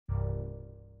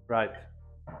Right.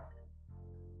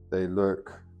 They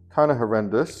look kind of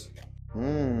horrendous.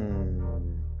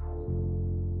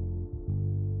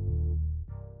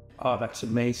 Oh, that's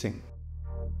amazing.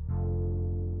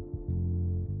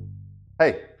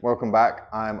 Hey, welcome back.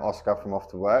 I'm Oscar from Off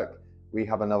to Work. We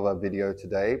have another video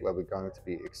today where we're going to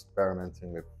be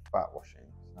experimenting with fat washing.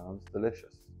 Sounds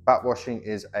delicious. Fat washing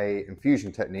is an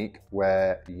infusion technique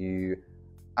where you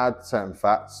add certain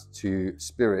fats to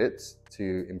spirits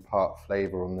to impart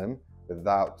flavor on them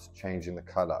without changing the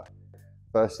color.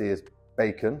 Firstly is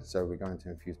bacon, so we're going to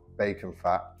infuse bacon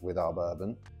fat with our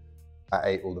bourbon. I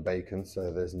ate all the bacon,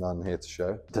 so there's none here to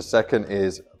show. The second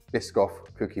is Biscoff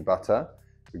cookie butter.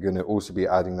 We're going to also be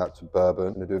adding that to bourbon.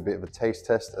 I'm going to do a bit of a taste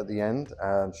test at the end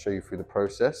and show you through the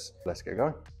process. Let's get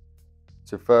going.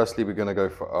 So firstly, we're going to go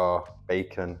for our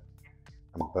bacon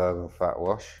and bourbon fat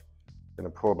wash. I'm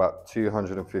going to pour about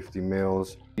 250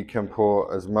 mils. You can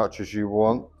pour as much as you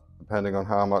want, depending on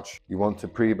how much you want to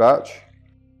pre-batch.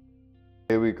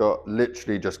 Here we got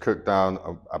literally just cooked down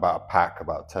about a pack,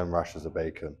 about 10 rashers of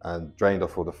bacon and drained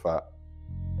off all the fat.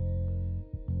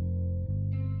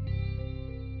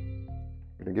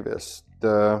 I'm gonna give it a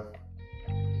stir.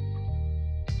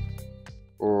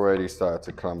 Already started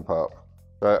to clump up.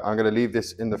 So I'm gonna leave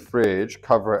this in the fridge,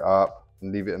 cover it up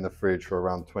and leave it in the fridge for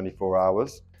around 24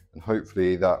 hours. And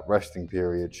hopefully that resting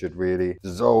period should really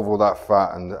dissolve all that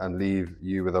fat and leave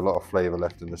you with a lot of flavor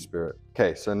left in the spirit.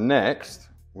 Okay, so next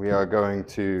we are going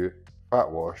to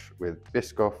fat wash with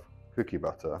Biscoff cookie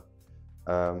butter,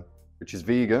 which is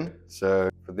vegan. So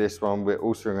for this one, we're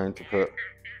also going to put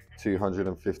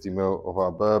 250 ml of our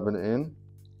bourbon in.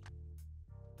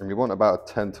 And we want about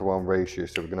a 10-to-1 ratio.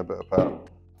 So we're gonna put about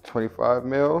 25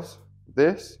 mils of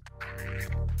this.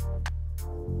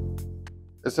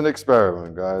 It's an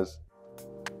experiment, guys.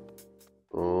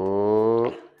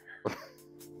 Oh.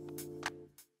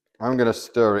 I'm gonna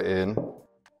stir it in.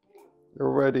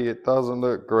 Already it doesn't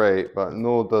look great, but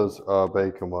nor does our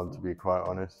bacon one, to be quite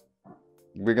honest.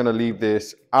 We're gonna leave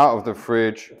this out of the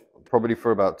fridge probably for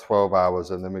about 12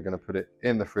 hours, and then we're gonna put it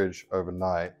in the fridge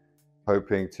overnight,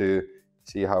 hoping to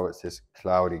see how it's this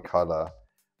cloudy color.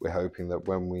 We're hoping that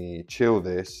when we chill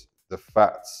this, the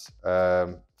fats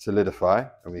solidify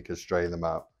and we can strain them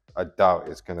out. I doubt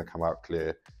it's gonna come out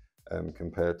clear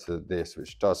compared to this,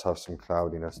 which does have some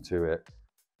cloudiness to it,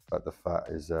 but the fat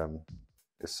is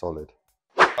solid.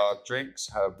 Our drinks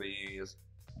have been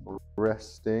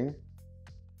resting,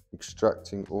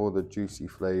 extracting all the juicy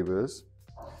flavors.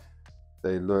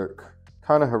 They look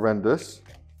kind of horrendous.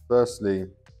 Firstly,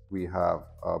 we have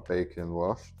our bacon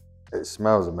washed. It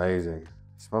smells amazing.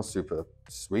 It smells super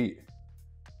sweet,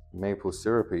 maple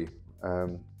syrupy,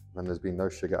 and there's been no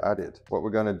sugar added. What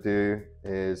we're gonna do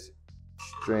is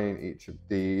strain each of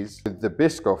these. With the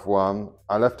Biscoff one,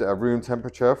 I left it at room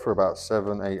temperature for about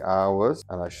 7-8 hours,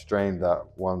 and I strained that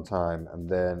one time, and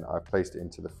then I placed it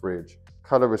into the fridge.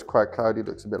 Color is quite cloudy,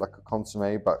 looks a bit like a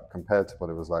consommé, but compared to what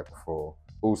it was like before,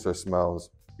 also smells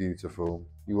beautiful.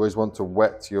 You always want to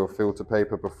wet your filter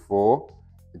paper before.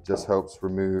 It just helps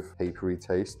remove papery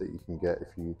taste that you can get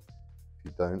if you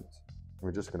don't.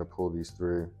 We're just going to pour these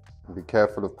through. And be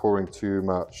careful of pouring too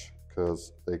much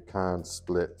because they can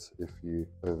split if you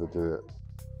overdo it.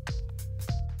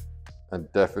 And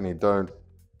definitely don't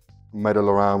meddle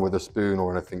around with a spoon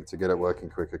or anything to get it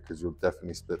working quicker, because you'll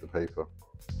definitely split the paper.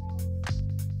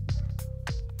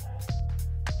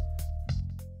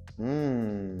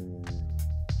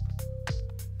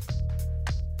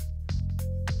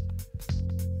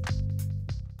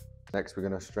 Next, we're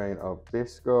going to strain our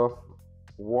Biscoff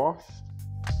washed.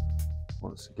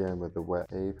 Once again with the wet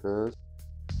papers.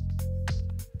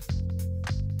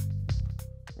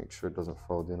 Make sure it doesn't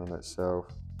fold in on itself.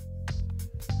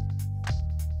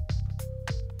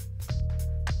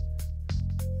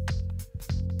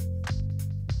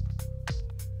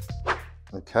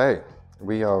 Okay,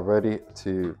 we are ready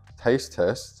to taste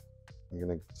test. I'm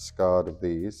going to discard of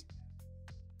these.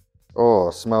 Oh,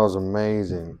 it smells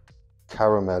amazing.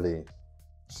 Caramelly.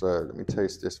 So let me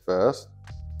taste this first.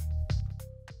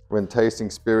 When tasting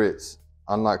spirits,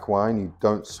 unlike wine, you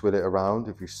don't swill it around.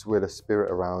 If you swill a spirit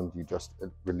around, you just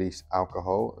release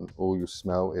alcohol, and all you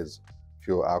smell is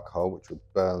pure alcohol, which would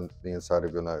burn the inside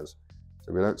of your nose.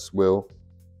 So we don't swill.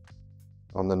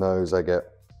 On the nose, I get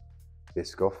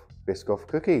Biscoff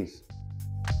cookies.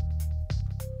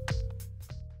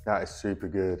 That is super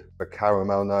good. The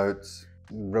caramel notes,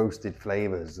 roasted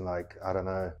flavors, like, I don't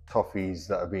know, toffees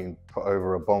that are being put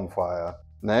over a bonfire.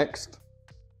 Next,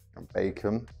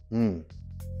 bacon.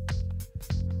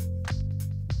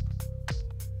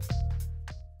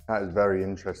 That is very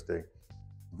interesting.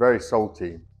 Very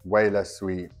salty, way less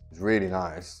sweet. It's really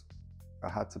nice. I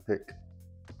had to pick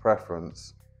a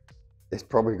preference, it's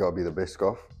probably got to be the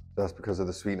Biscoff. That's because of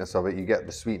the sweetness of it. You get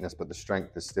the sweetness, but the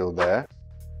strength is still there.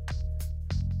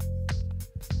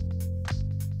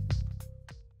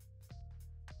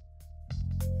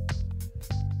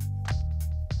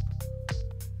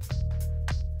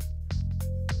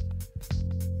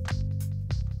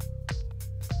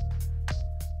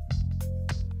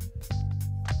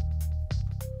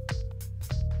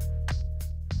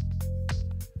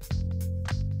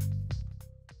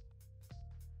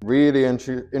 Really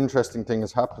interesting thing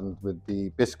has happened with the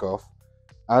Biscoff.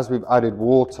 As we've added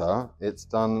water, it's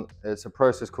a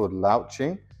process called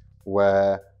louching,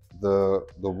 where the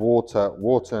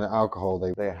water and alcohol,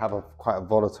 they have quite a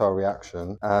volatile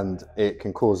reaction, and it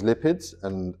can cause lipids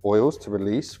and oils to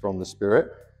release from the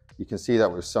spirit. You can see that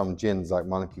with some gins like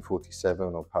Monkey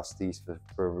 47 or Pastis,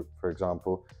 for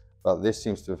example. But this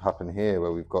seems to have happened here,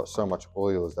 where we've got so much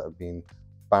oils that have been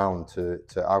bound to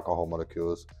alcohol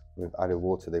molecules. We've added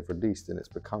water, they've released, and it's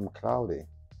become cloudy.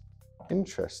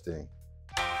 Interesting.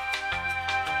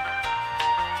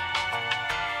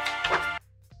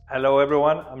 Hello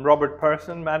everyone, I'm Robert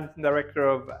Person, Managing Director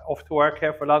of Off to Work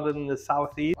here for London and the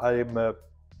South East. I'm a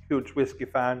huge whiskey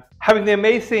fan. Having the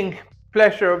amazing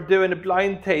pleasure of doing a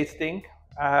blind tasting.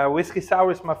 Whiskey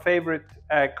sour is my favorite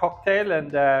cocktail,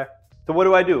 and so what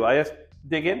do? I just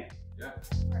dig in? Yeah.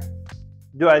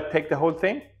 Do I take the whole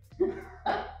thing?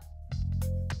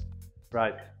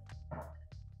 Right.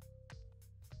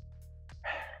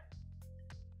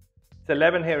 It's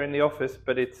 11 here in the office,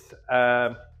 but it's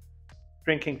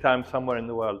drinking time somewhere in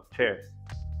the world. Cheers.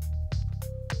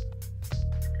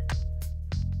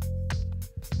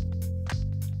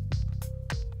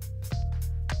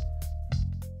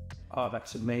 Oh,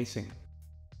 that's amazing.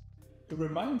 It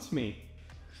reminds me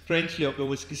strangely of the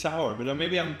whiskey sour, but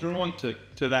maybe I'm drawn to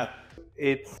that.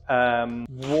 It's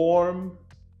warm,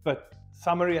 but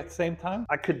summery at the same time.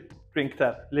 I could drink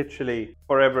that literally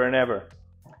forever and ever.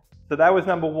 So that was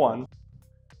number one.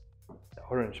 The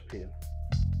orange peel.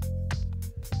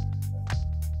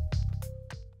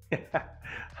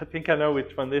 I think I know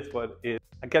which one this one is.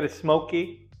 I get a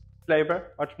smoky flavor,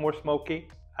 much more smoky,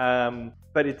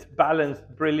 but it's balanced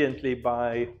brilliantly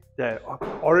by the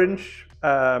orange,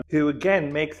 who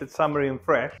again makes it summery and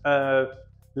fresh.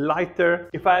 Lighter.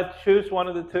 If I had to choose one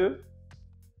of the two,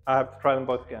 I have to try them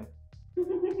both again.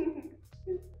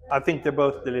 I think they're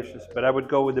both delicious, but I would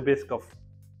go with the Biscoff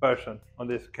version on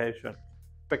this occasion.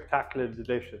 Spectacularly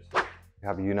delicious. We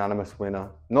have a unanimous winner.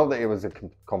 Not that it was a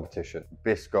competition.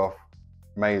 Biscoff,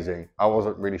 amazing. I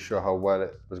wasn't really sure how well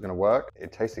it was going to work.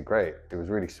 It tasted great. It was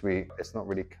really sweet. It's not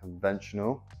really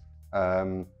conventional.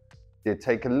 It'd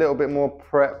take a little bit more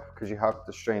prep because you have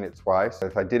to strain it twice. So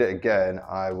if I did it again,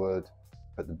 I would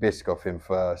put the Biscoff in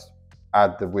first,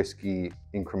 add the whiskey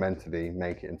incrementally,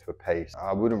 make it into a paste.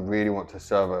 I wouldn't really want to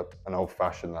serve an old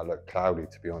fashioned that looked cloudy,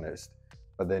 to be honest.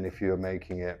 But then if you're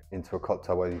making it into a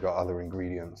cocktail where you've got other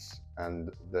ingredients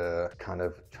and the kind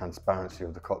of transparency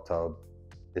of the cocktail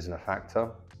isn't a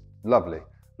factor, lovely.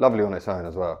 Lovely on its own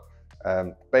as well.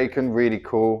 Bacon, really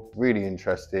cool, really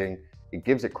interesting. It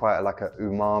gives it quite like a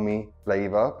umami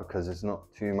flavor because there's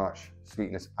not too much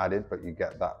sweetness added, but you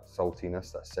get that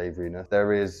saltiness, that savoriness.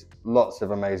 There is lots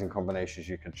of amazing combinations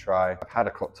you could try. I've had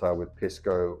a cocktail with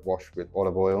pisco washed with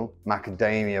olive oil,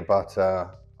 macadamia butter,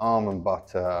 almond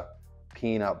butter,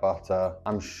 peanut butter.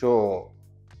 I'm sure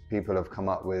people have come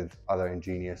up with other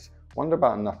ingenious. Wonder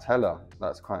about Nutella,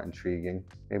 that's quite intriguing.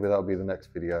 Maybe that'll be the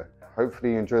next video.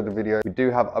 Hopefully you enjoyed the video. We do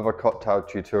have other cocktail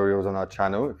tutorials on our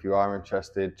channel. If you are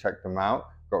interested, check them out.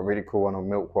 Got a really cool one on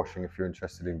milk washing if you're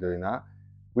interested in doing that.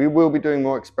 We will be doing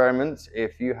more experiments.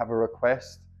 If you have a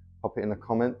request, pop it in the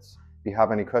comments. If you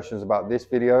have any questions about this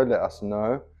video, let us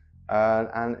know.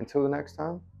 And until the next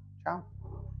time, ciao.